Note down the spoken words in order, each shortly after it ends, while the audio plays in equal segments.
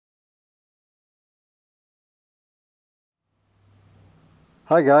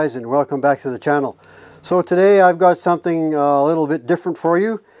Hi guys, and welcome back to the channel. So today I've got something a little bit different for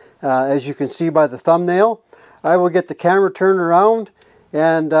you. As you can see by the thumbnail, I will get the camera turned around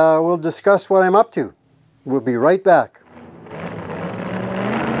and we'll discuss what I'm up to. We'll be right back.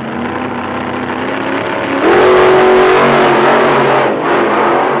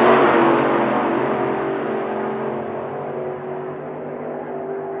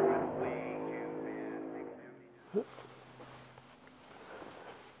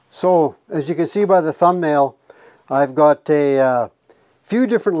 So, as you can see by the thumbnail, I've got a few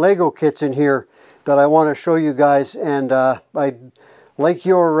different Lego kits in here that I want to show you guys, and I'd like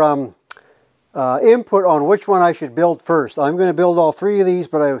your input on which one I should build first. I'm going to build all three of these,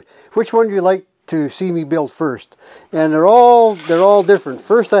 but which one do you like to see me build first? And they're all different.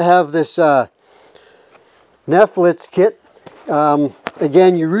 First, I have this Nifeliz kit.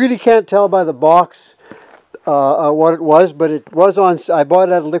 Again, you really can't tell by the box what it was, but it was on. I bought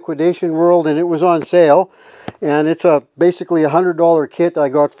it at a liquidation world, and it was on sale. And it's basically $100 kit I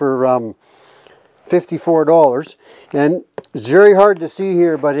got for $54. And it's very hard to see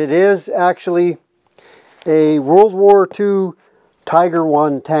here, but it is actually a World War II Tiger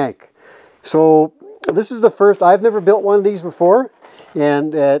I tank. So this is the first. I've never built one of these before,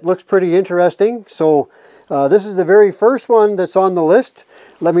 and it looks pretty interesting. So this is the very first one that's on the list.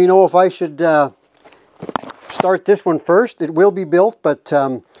 Let me know if I should start this one first. It will be built, but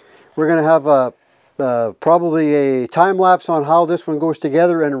we're going to have probably a time lapse on how this one goes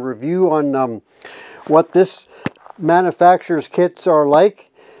together and a review on what this manufacturer's kits are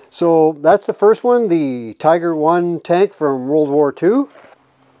like. So that's the first one, the Tiger I tank from World War II.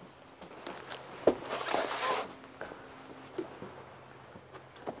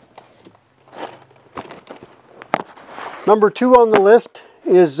 Number 2 on the list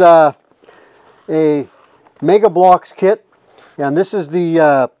is a Megablocks kit, and this is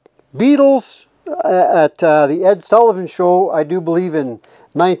the Beatles at the Ed Sullivan Show, I do believe in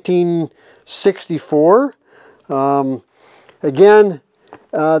 1964. Again,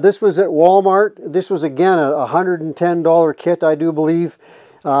 this was at Walmart. This was again a $110 kit, I do believe.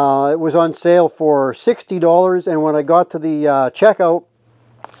 It was on sale for $60, and when I got to the checkout,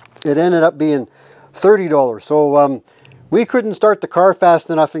 it ended up being $30. So we couldn't start the car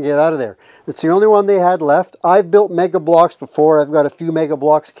fast enough and get out of there. It's the only one they had left. I've built Megablocks before. I've got a few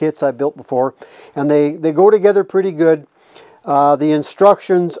Megablocks kits I've built before, and they go together pretty good. The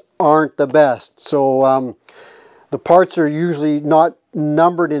instructions aren't the best, so the parts are usually not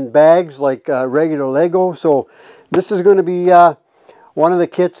numbered in bags like regular Lego. So this is going to be one of the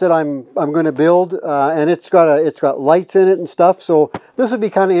kits that I'm going to build, and it's got lights in it and stuff. So this will be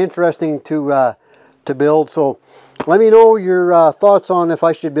kind of interesting to build. So let me know your thoughts on if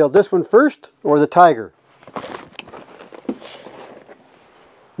I should build this one first or the Tiger.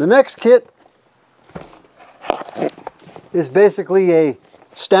 The next kit is basically a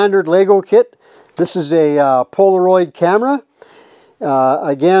standard Lego kit. This is a Polaroid camera.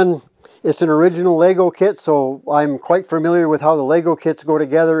 Again, it's an original Lego kit, so I'm quite familiar with how the Lego kits go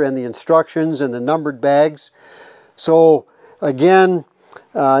together and the instructions and the numbered bags. So again,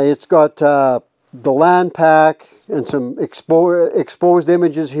 it's got the LAN pack and some exposed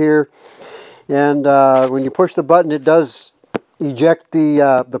images here, and when you push the button, it does eject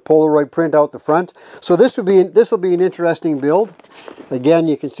the Polaroid print out the front. So this will be an interesting build. Again,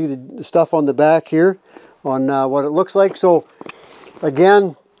 you can see the stuff on the back here on what it looks like. So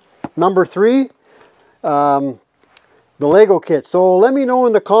again, number 3, the Lego kit. So let me know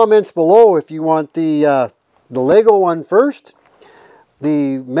in the comments below if you want the Lego one first,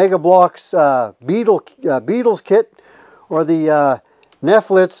 the Megablocks Beatles kit, or the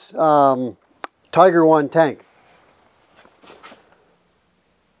Nifeliz Tiger I tank.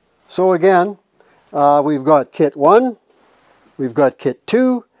 So again, we've got kit 1, we've got kit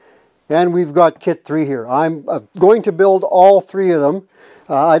 2, and we've got kit 3 here. I'm going to build all 3 of them.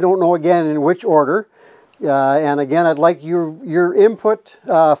 I don't know again in which order. And again, I'd like your input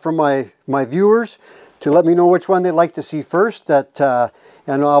from my viewers to let me know which one they'd like to see first. And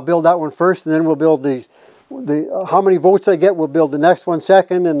I'll build that one first, and then we'll build how many votes I get, we'll build the next one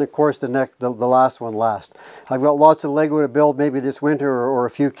second, and of course the last one last. I've got lots of Lego to build, maybe this winter, or a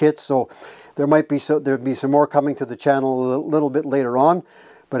few kits, so there'd be some more coming to the channel a little bit later on.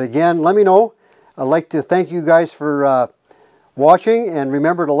 But again, let me know. I'd like to thank you guys for watching, and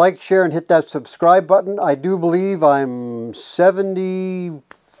remember to like, share, and hit that subscribe button. I do believe I'm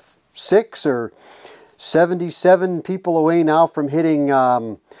 76 or 77 people away now from hitting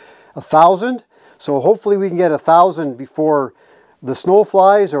 1,000. So hopefully we can get 1,000 before the snow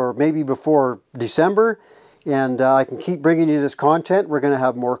flies, or maybe before December. and I can keep bringing you this content. We're going to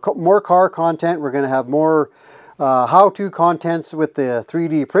have more car content. We're going to have more how-to contents with the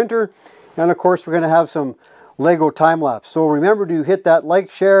 3D printer, and of course we're going to have some Lego time-lapse. So remember to hit that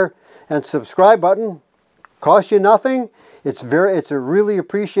like, share, and subscribe button. Cost you nothing. It's really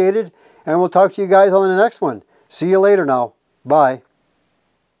appreciated, and we'll talk to you guys on the next one. See you later now. Bye.